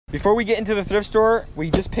Before we get into the thrift store,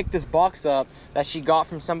 we just picked this box up that she got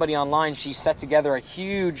from somebody online. She set together a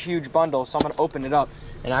huge bundle, so I'm gonna open it up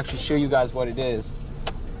and actually show you guys what it is.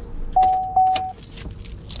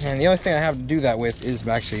 And the only thing I have to do that with is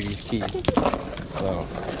actually these keys. So,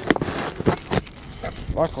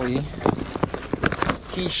 luckily,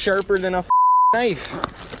 key's sharper than a knife.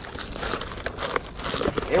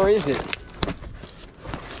 Where is it?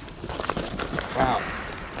 Wow.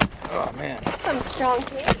 Oh man. Some strong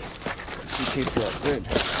tape. She taped it up good.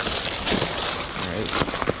 Alright.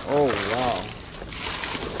 Oh wow.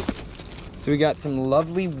 So we got some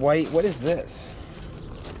lovely white, what is this?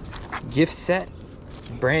 Gift set?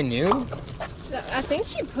 Brand new? I think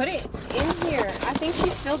she put it in here. I think she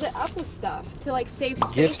filled it up with stuff to like save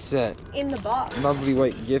space. Gift set. In the box. Lovely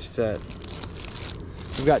white gift set.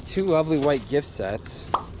 We've got two lovely white gift sets.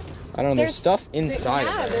 I don't know, there's stuff inside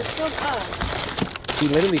of there. Yeah, they're filled up. He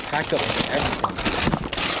literally packed up everything.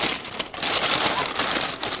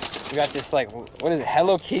 We got this like, what is it?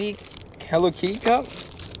 Hello Kitty cup?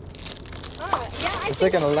 Yeah, it's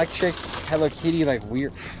like an electric Hello Kitty, like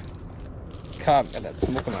weird cup. Got that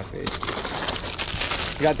smoke on my face.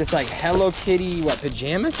 We got this like Hello Kitty, what,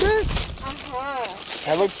 pajama set?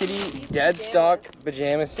 Hello Kitty dead stock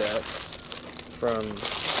pajama set from,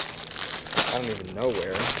 I don't even know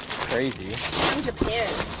where. Crazy. From Japan.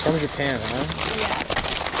 From Japan, huh? Yeah.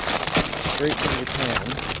 Straight from Japan.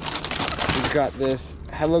 We've got this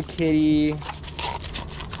Hello Kitty.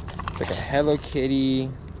 It's like a Hello Kitty.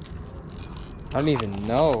 I don't even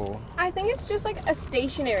know. I think it's just like a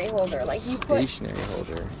stationery holder. Like you put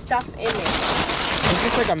stuff in it. It's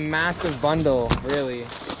just like a massive bundle, really.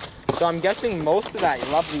 So I'm guessing most of that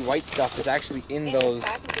lovely white stuff is actually in those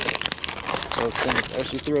things. Oh,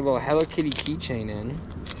 she threw a little Hello Kitty keychain in.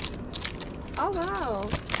 Oh wow.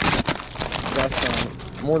 Got some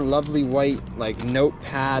more lovely white like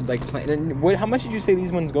notepad, like how much did you say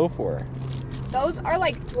these ones go for? Those are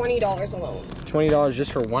like $20 alone. $20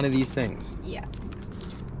 just for one of these things? Yeah.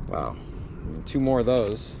 Wow. 2 more of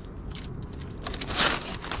those.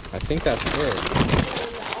 I think that's it.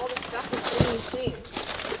 And all the stuff is in these things.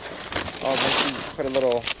 Oh, then she put a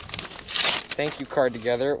little thank you card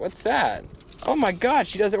together. What's that? Oh my god,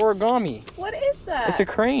 she does origami. What is that? It's a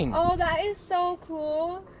crane. Oh, that is so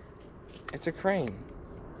cool. It's a crane.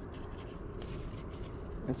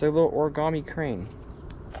 It's a little origami crane.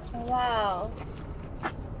 Wow.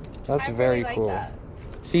 That's very cool. That.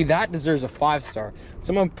 See, that deserves a 5-star.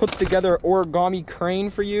 Someone puts together an origami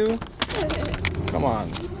crane for you. Come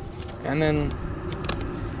on. And then,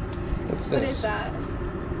 what's this? What is that?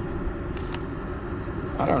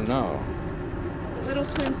 I don't know. Little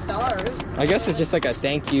twin stars. I guess it's just like a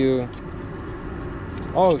thank you.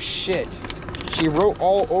 Oh shit. She wrote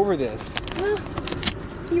all over this.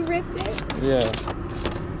 You ripped it? Yeah.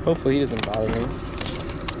 Hopefully he doesn't bother me.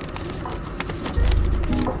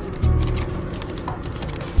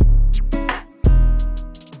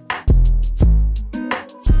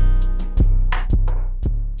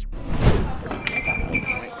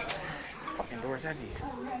 Fucking door's heavy.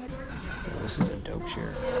 Oh, this is a dope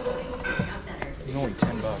chair. It's only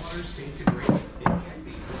 $10.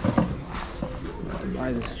 I'll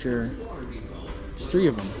buy this chair. There's 3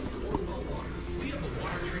 of them.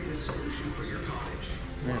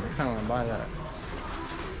 Man, I kind of want to buy that.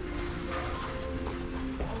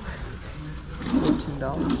 $14.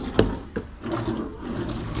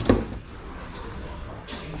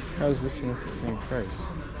 How is this thing the same price?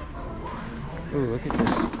 Ooh, look at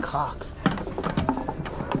this cock.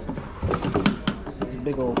 It's a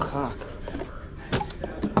big old cock.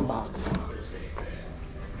 Box.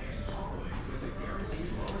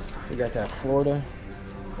 We got that Florida.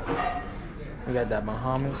 We got that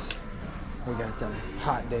Bahamas. We got them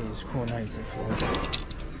hot days, cool nights in Florida.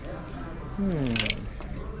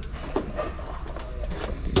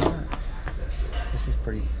 This is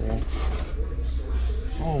pretty cool.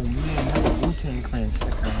 Oh man, that's a Wu-Tang Clan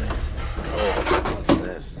sticker on it. Oh, what's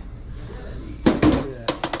this? Look at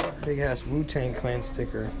that big ass Wu-Tang Clan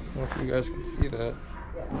sticker. I don't know if you guys can see that.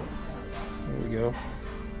 There we go.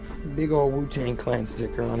 Big old Wu-Tang Clan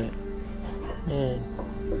sticker on it. Man,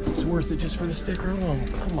 it's worth it just for the sticker alone.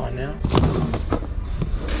 Come on now.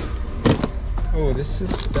 Oh, that looks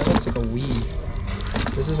like a Wii.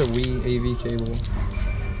 This is a Wii AV cable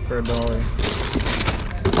for $1.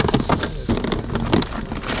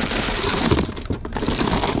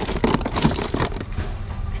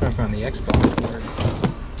 Trying to find the Xbox board.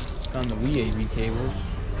 Found the Wii AV cables.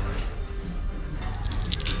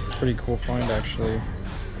 Pretty cool find actually.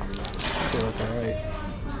 They look alright.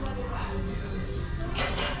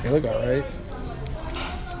 They look alright.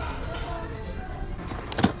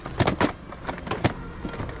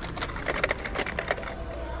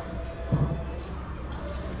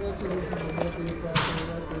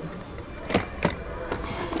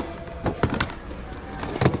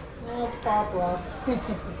 It's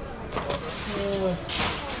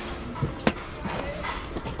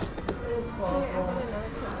possible.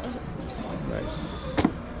 Nice.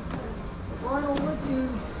 Lionel Richie.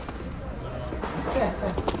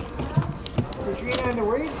 Katrina and the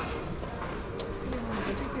Weeks.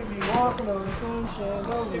 Walking on Sunshine.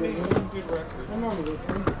 That was a good one. Good record. I remember this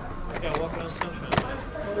one. Yeah, Walking on Sunshine. I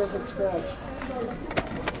wonder if it's scratched.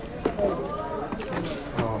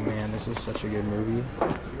 Oh man, this is such a good movie.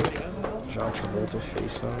 John Travolta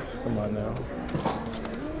Face Off. Come on now.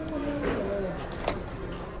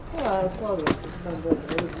 Yeah, it's probably this kind of both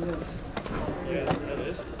ways, isn't it? Yeah, that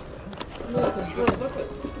is. Smith and Just Trick. flip it.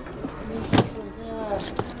 Smith and Trick,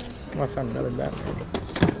 yeah. Oh, I found another Batman. Yeah,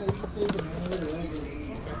 you should take it, man. Really like it.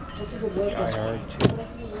 That's a good record. Die Hard too. That's a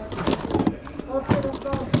good record. That's it, I'm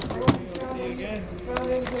done. See you again. Found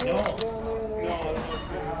anything No. else down there?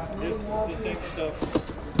 No, this same stuff.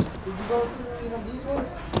 Did you go through, these ones?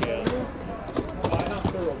 Yeah. Well, not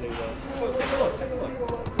thoroughly though. Well, take a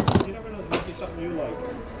look. You never know, there might be something you like.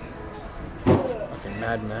 Fucking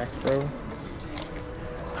Mad Max, bro. The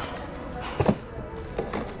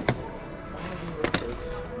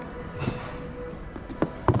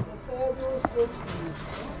fabulous 60s.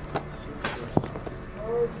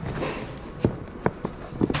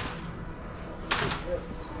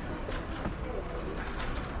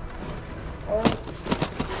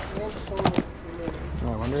 Oh, I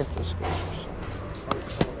wonder if this goes.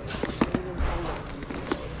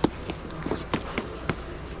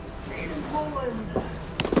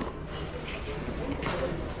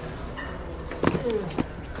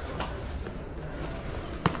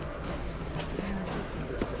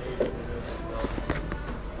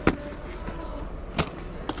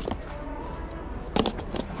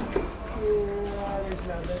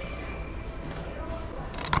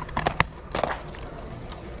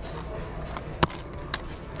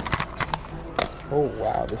 Oh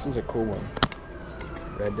wow, this is a cool one.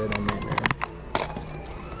 Red Dead on me, man.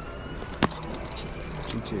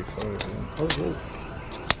 GTA 4, man. Oh, whoa.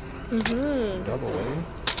 Double A.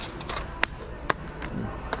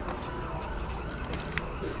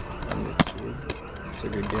 It's a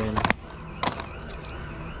good game.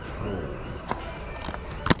 Oh.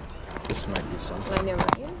 This might be something. I know,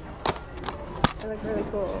 right? They look really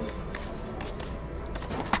cool.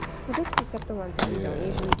 I just picked up the ones that you don't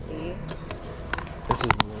usually see. This is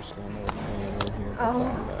the worst one that we're over here.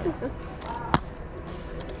 Oh.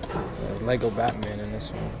 Lego Batman in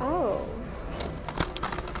this one. Oh.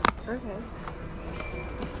 Okay.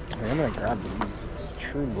 I'm gonna grab these. It's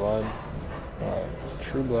True Blood.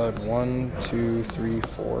 True Blood 1, 2, 3,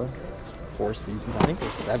 4. 4 seasons. I think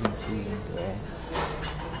there's 7 seasons though.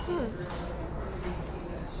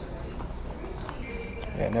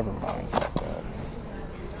 Yeah, never mind. Fuck that.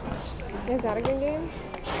 Is that a good game?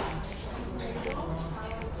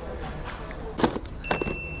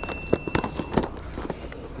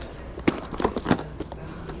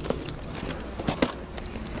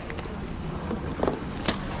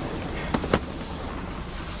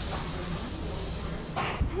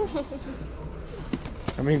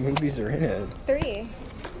 How many movies are in it? 3.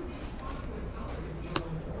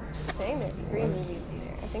 I think there's 3 movies in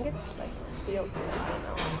there. I think it's like sealed. I don't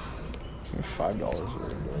know. $5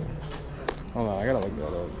 worth. Hold on, I gotta look that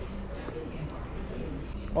up.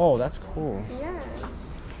 Oh, that's cool. Yeah.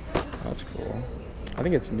 That's cool. I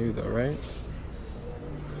think it's new though, right?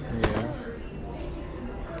 Yeah.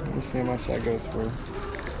 Let me see how much that goes for.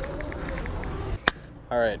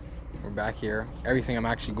 Alright, we're back here. Everything I'm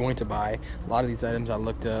actually going to buy. A lot of these items I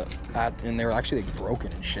looked at and they were actually like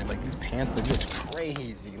broken and shit. Like these pants are just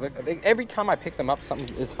crazy. Look, every time I pick them up,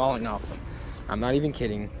 something is falling off them. I'm not even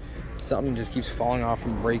kidding. Something just keeps falling off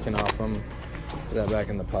and breaking off them. Put that back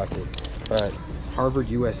in the pocket. But Harvard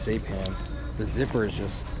USA pants, the zipper is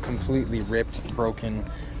just completely ripped, broken.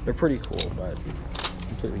 They're pretty cool, but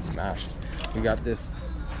completely smashed. We got this,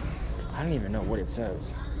 I don't even know what it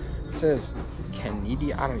says. It says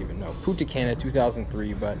Canada, I don't even know. Punta Cana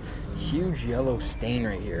 2003, but huge yellow stain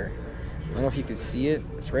right here. I don't know if you can see it.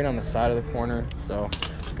 It's right on the side of the corner, so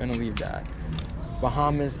I'm gonna leave that.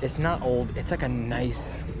 Bahamas, it's not old. It's like a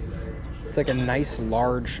nice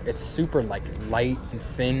large, it's super like light and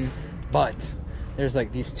thin, but there's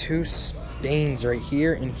like these 2 stains right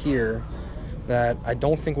here and here that I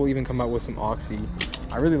don't think will even come out with some Oxy.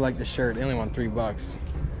 I really like the shirt. They only want $3,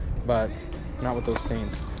 but not with those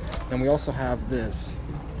stains. Then we also have this.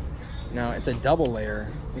 Now it's a double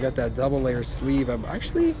layer. We got that double layer sleeve.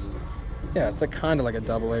 Actually, yeah, it's like kind of like a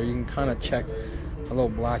double layer. You can kind of check a little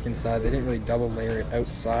black inside. They didn't really double layer it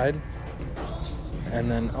outside. And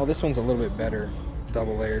then, oh, this one's a little bit better,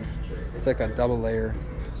 double layered. It's like a double layer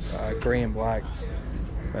gray and black.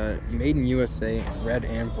 Made in USA, red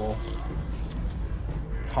anvil.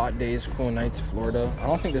 Hot days, cool nights, Florida. I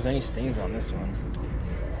don't think there's any stains on this one.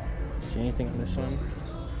 See anything on this one?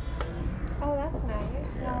 Oh, that's nice.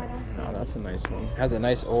 No, I don't see. No, that's a nice one. Has a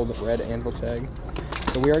nice old red anvil tag.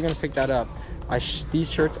 So we are gonna pick that up. These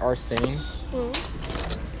shirts are stained.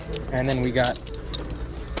 And then we got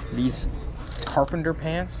these carpenter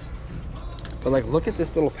pants. But like, look at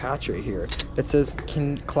this little patch right here. It says,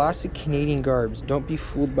 classic Canadian garbs. Don't be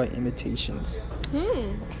fooled by imitations.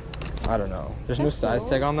 I don't know. There's no size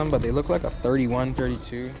tag on them, but they look like a 31,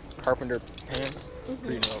 32 carpenter pants.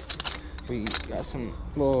 Pretty dope. We got some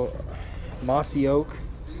little mossy oak.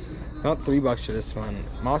 About $3 for this one.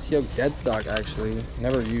 Mossy oak dead stock, actually.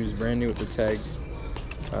 Never used, brand new with the tags.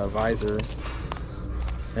 Visor.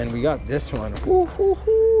 And we got this one.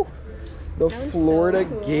 The Florida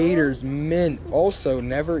Gators mint. Also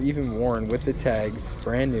never even worn with the tags.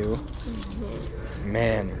 Brand new.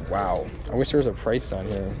 Man, wow. I wish there was a price on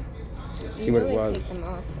here. See what it was.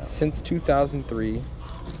 Since 2003.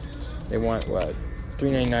 They want what?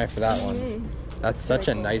 $3.99 for that one. That's such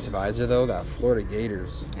a nice visor though, that Florida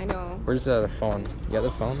Gators. I know. Where's the phone? You got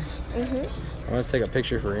the phone? I'm gonna take a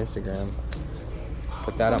picture for Instagram.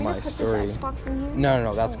 Put that on my story.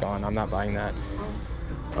 No, that's gone. I'm not buying that.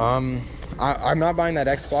 I'm not buying that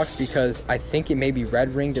Xbox because I think it may be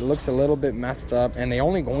red ringed. It looks a little bit messed up, and they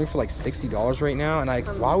only going for like $60 right now.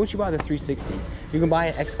 And why would you buy the 360? You can buy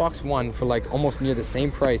an Xbox One for like almost near the same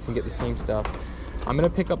price and get the same stuff. I'm gonna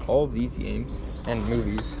pick up all of these games and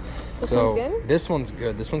movies. This one's good? This one's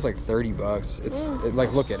good. This one's like $30. It's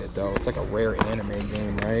like, look at it though. It's like a rare anime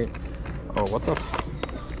game, right? Oh, what the?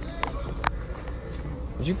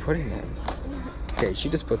 What'd you put in there? Okay, she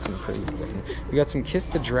just put some pretty stuff in. We got some Kiss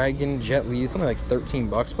the Dragon Jet Li. It's only like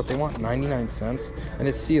 $13, but they want 99 cents, and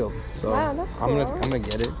it's sealed. So wow, that's cool. I'm gonna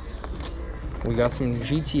get it. We got some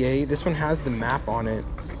GTA. This one has the map on it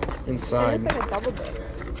inside. It's like a double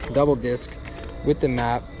disc. Double disc with the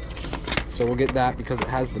map. So we'll get that because it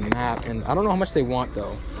has the map, and I don't know how much they want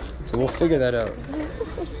though. So we'll figure that out.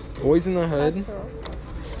 Boys in the Hood. Cool.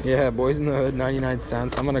 Yeah, Boys in the Hood, 99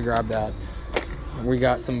 cents. I'm gonna grab that. We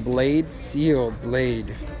got some Blade, sealed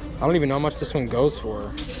Blade. I don't even know how much this one goes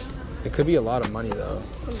for. It could be a lot of money though.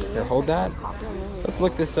 Here, hold that. Let's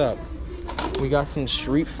look this up. We got some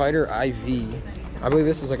Street Fighter IV. I believe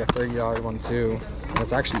this was like a $30 one too. And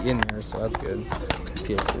it's actually in there, so that's good.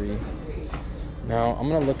 PS3. Now I'm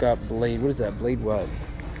gonna look up Blade. What is that? Blade what?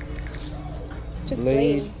 Just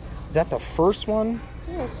Blade. Is that the first one?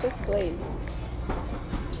 Yeah, it's just Blade.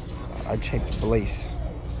 I checked Blaze.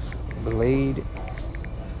 Blade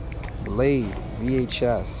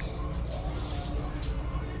VHS.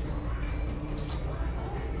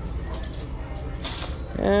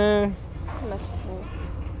 How much?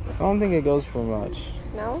 I don't think it goes for much.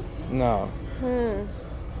 No? No.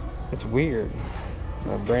 It's weird.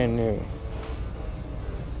 Brand new.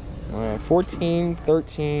 14,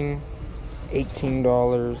 13,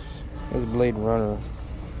 $18. This is Blade Runner.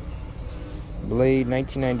 Blade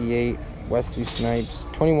 1998. Wesley Snipes,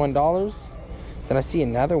 $21. Then I see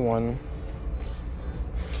another one.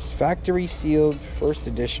 Factory sealed, first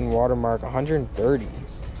edition, watermark, $130.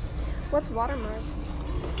 What's watermark?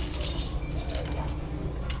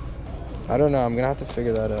 I don't know. I'm gonna have to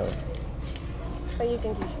figure that out. But you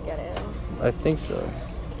think you should get it? I think so.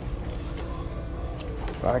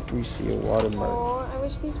 Factory sealed, watermark. Oh, I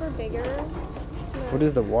wish these were bigger. What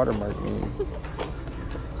does the watermark mean?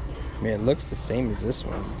 Man, it looks the same as this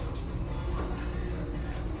one.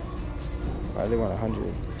 Why do they want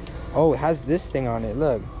 100? Oh, it has this thing on it.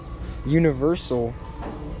 Look, Universal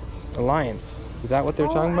Alliance. Is that what they're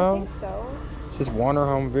talking about? I think so. It says Warner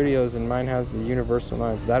Home Videos, and mine has the Universal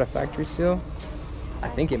Alliance. Is that a factory seal? I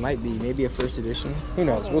think it might be. Maybe a first edition. Who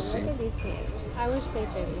knows? We'll see. Look at these pants. I wish they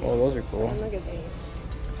fit me. Oh, those are cool. And look at these.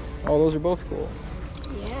 Oh, those are both cool.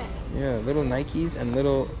 Yeah. Yeah, little Nikes and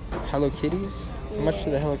little Hello Kitties. How much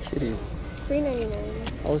are the Hello Kitties? $3.99.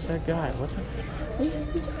 Oh, it's that guy. What the?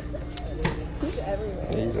 He's everywhere.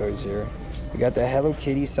 Yeah, he's always here. We got the Hello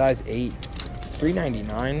Kitty size 8,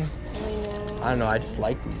 $3.99. I don't know. I just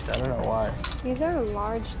like these. I don't know why. These are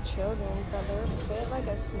large children, but they fit like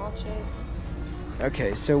a small chick.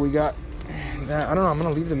 Okay, so we got that. I don't know. I'm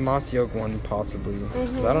gonna leave the mossy oak one possibly.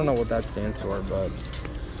 'Cause I don't know what that stands for, but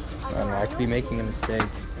I don't know. I could be making a mistake.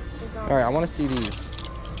 All right, I want to see these.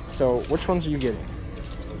 So, which ones are you getting?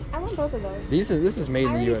 I want both of those. This is made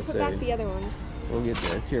in the I USA. already put back the other ones. So we'll get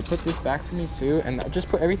this. Here, put this back for me too, and just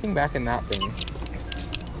put everything back in that thing.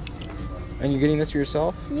 And you're getting this for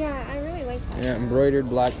yourself? Yeah, I really like that. Yeah, embroidered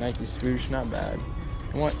black Nike swoosh, not bad.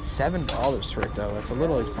 I want $7 for it though. That's a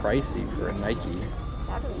little pricey for a Nike.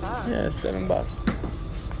 $7. Yeah, $7.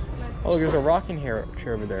 Oh, look, there's a rocking chair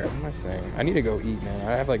over there. What am I saying? I need to go eat, man.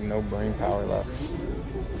 I have like no brain power left.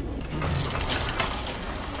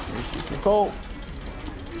 Nicole,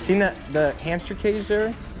 seen the hamster cage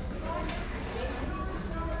there?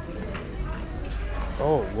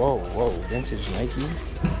 Oh, whoa, vintage Nike.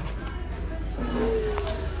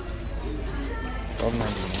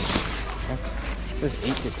 $12.99. It says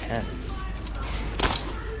 8 to 10.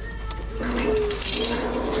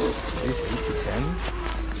 These 8 to 10?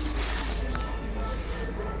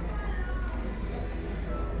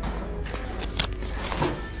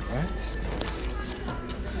 What?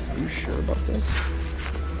 Are you sure about this?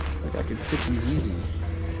 Like I could fit these easy.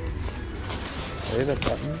 Are they the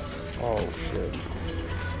buttons? Oh shit.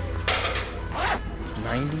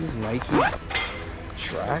 90s Nike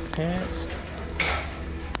track pants?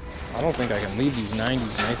 I don't think I can leave these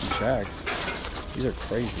 90s Nike tracks. These are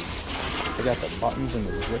crazy. They got the buttons and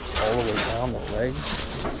the zips all the way down the leg.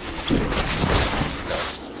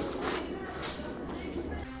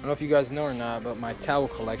 I don't know if you guys know or not about my towel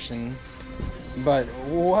collection, but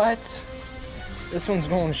what? This one's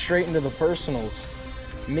going straight into the personals.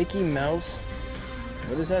 Mickey Mouse.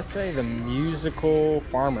 What does that say? The Musical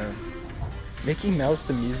Farmer. Mickey Mouse,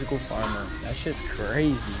 the Musical Farmer. That shit's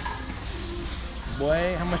crazy.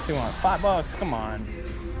 Boy, how much do you want? $5? Come on.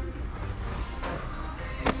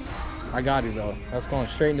 I got it though. That's going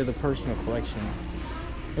straight into the personal collection.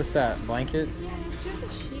 What's that? Blanket? Yeah, it's just a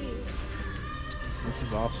sheet. This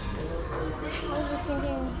is awesome. I was just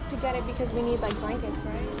thinking to get it because we need like blankets,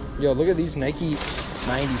 right? Yo, look at these Nike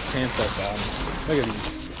 90s pants I found. Look at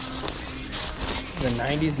these. The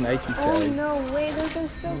 90s Nike tag. Oh no way, those are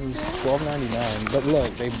so It was cool. $12.99. But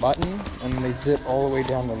look, they button and they zip all the way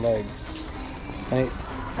down the leg. I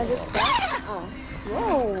just stopped. Oh.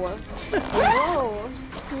 Whoa. Whoa.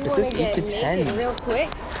 You This wanna is 8 get to naked 10. real quick?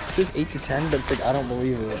 This is 8 to 10, but it's like I don't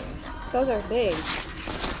believe it. Those are big.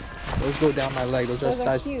 Those go down my leg. Those are Those are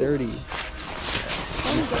size cute. 30. Let me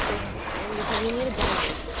get this because we need a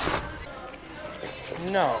blanket.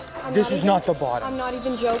 No, I'm this not is even- not the bottom. I'm not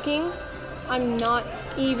even joking. I'm not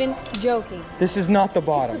even joking. This is not the It's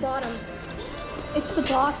the bottom. bottom. It's the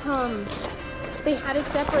bottom. They had it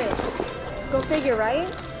separate. Go figure,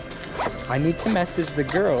 right? I need to message the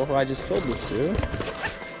girl who I just sold this to,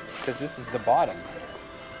 because this is the bottom.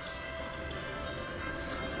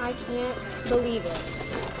 I can't believe it.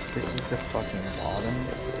 This is the fucking bottom.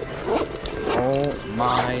 Oh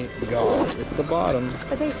my god, it's the bottom.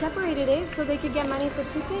 But they separated it so they could get money for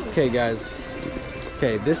two things. Okay, guys.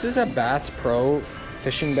 Okay, this is a Bass Pro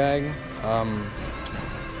fishing bag.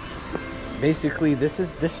 Basically, this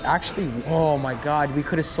actually. Oh my god, we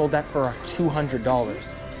could have sold that for $200.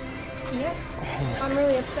 Yep. I'm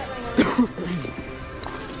really upset right now.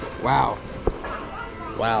 Wow.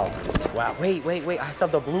 Wow. Wow. Wait. I saw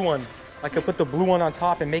the blue one. I could put the blue one on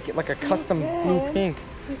top and make it like a custom blue pink.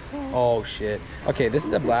 Oh shit. Okay, this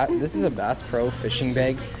is a Bass Pro fishing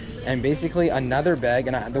bag, and basically another bag.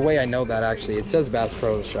 And the way I know that, actually, it says Bass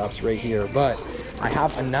Pro shops right here, but I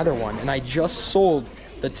have another one, and I just sold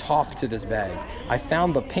the top to this bag. I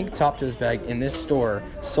found the pink top to this bag in this store,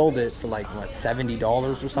 sold it for like what,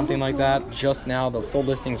 $70 or something like that. Just now, the sold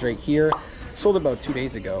listings right here. Sold it about 2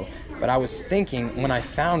 days ago, but I was thinking when I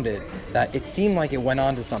found it that it seemed like it went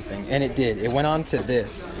on to something, and it did. It went on to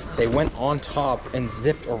this. They went on top and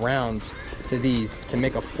zipped around to these to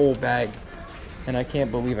make a full bag, and I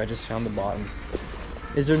can't believe I just found the bottom.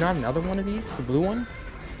 Is there not another one of these, the blue one?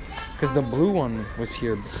 Because the blue one was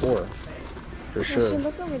here before, for We sure. should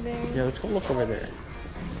look over there. Yeah, let's go look over there.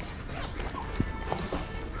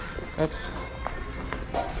 That's.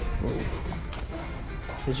 Whoa.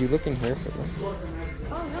 Did you look in here for them? Oh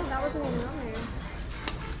no, that wasn't even on there.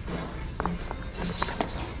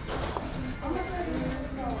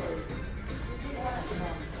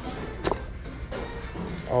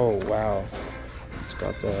 Oh wow, it's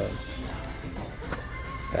got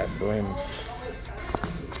that brim,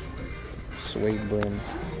 suede brim.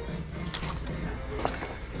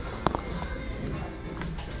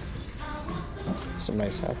 Some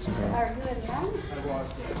nice hats in here. I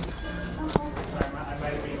watched it. I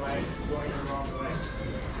might have been like going the wrong way.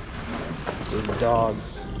 This is dogs.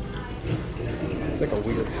 It's like a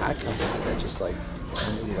weird hat company that just like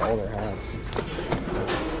made all their hats.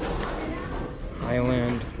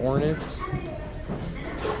 Highland Hornets.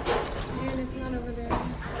 And it's not over there.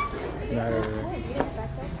 Not over Oh, there. it's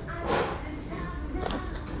back there.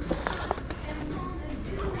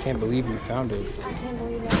 Can't believe you found it. I can't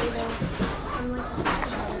believe that either. I'm like, upset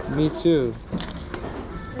about it. Me too.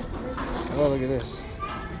 Oh, look at this.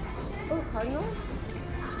 Cardinals?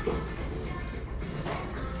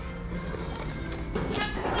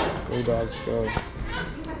 Bulldogs go.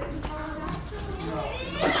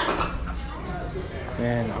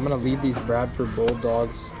 Man, I'm gonna leave these Bradford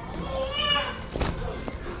Bulldogs.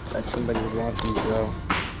 Bet somebody would want these though.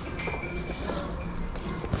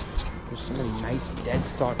 There's so many nice dead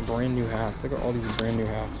stock brand new hats. Look at all these brand new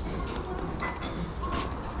hats.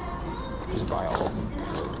 Just buy all of them.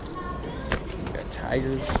 We got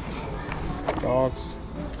tigers, dogs,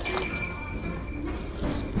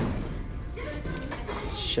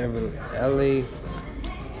 Chevrolet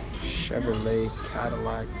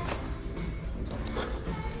Cadillac,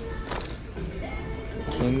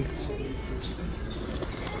 Kings,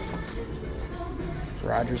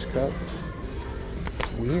 Rogers Cup.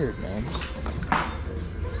 Weird, man.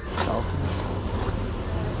 Falcons.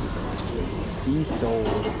 Sea Soul.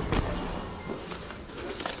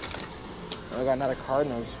 I got another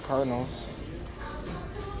Cardinals. How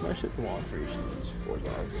much should you want for each of these 4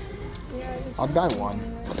 guys? Yeah. I'll buy one.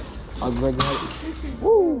 I'll go ahead.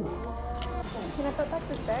 Woo! Can I put back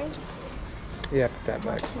this bag? Yeah, put that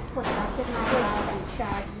back.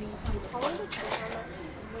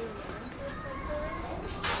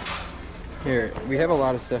 Here, we have a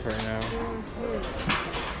lot of stuff right now.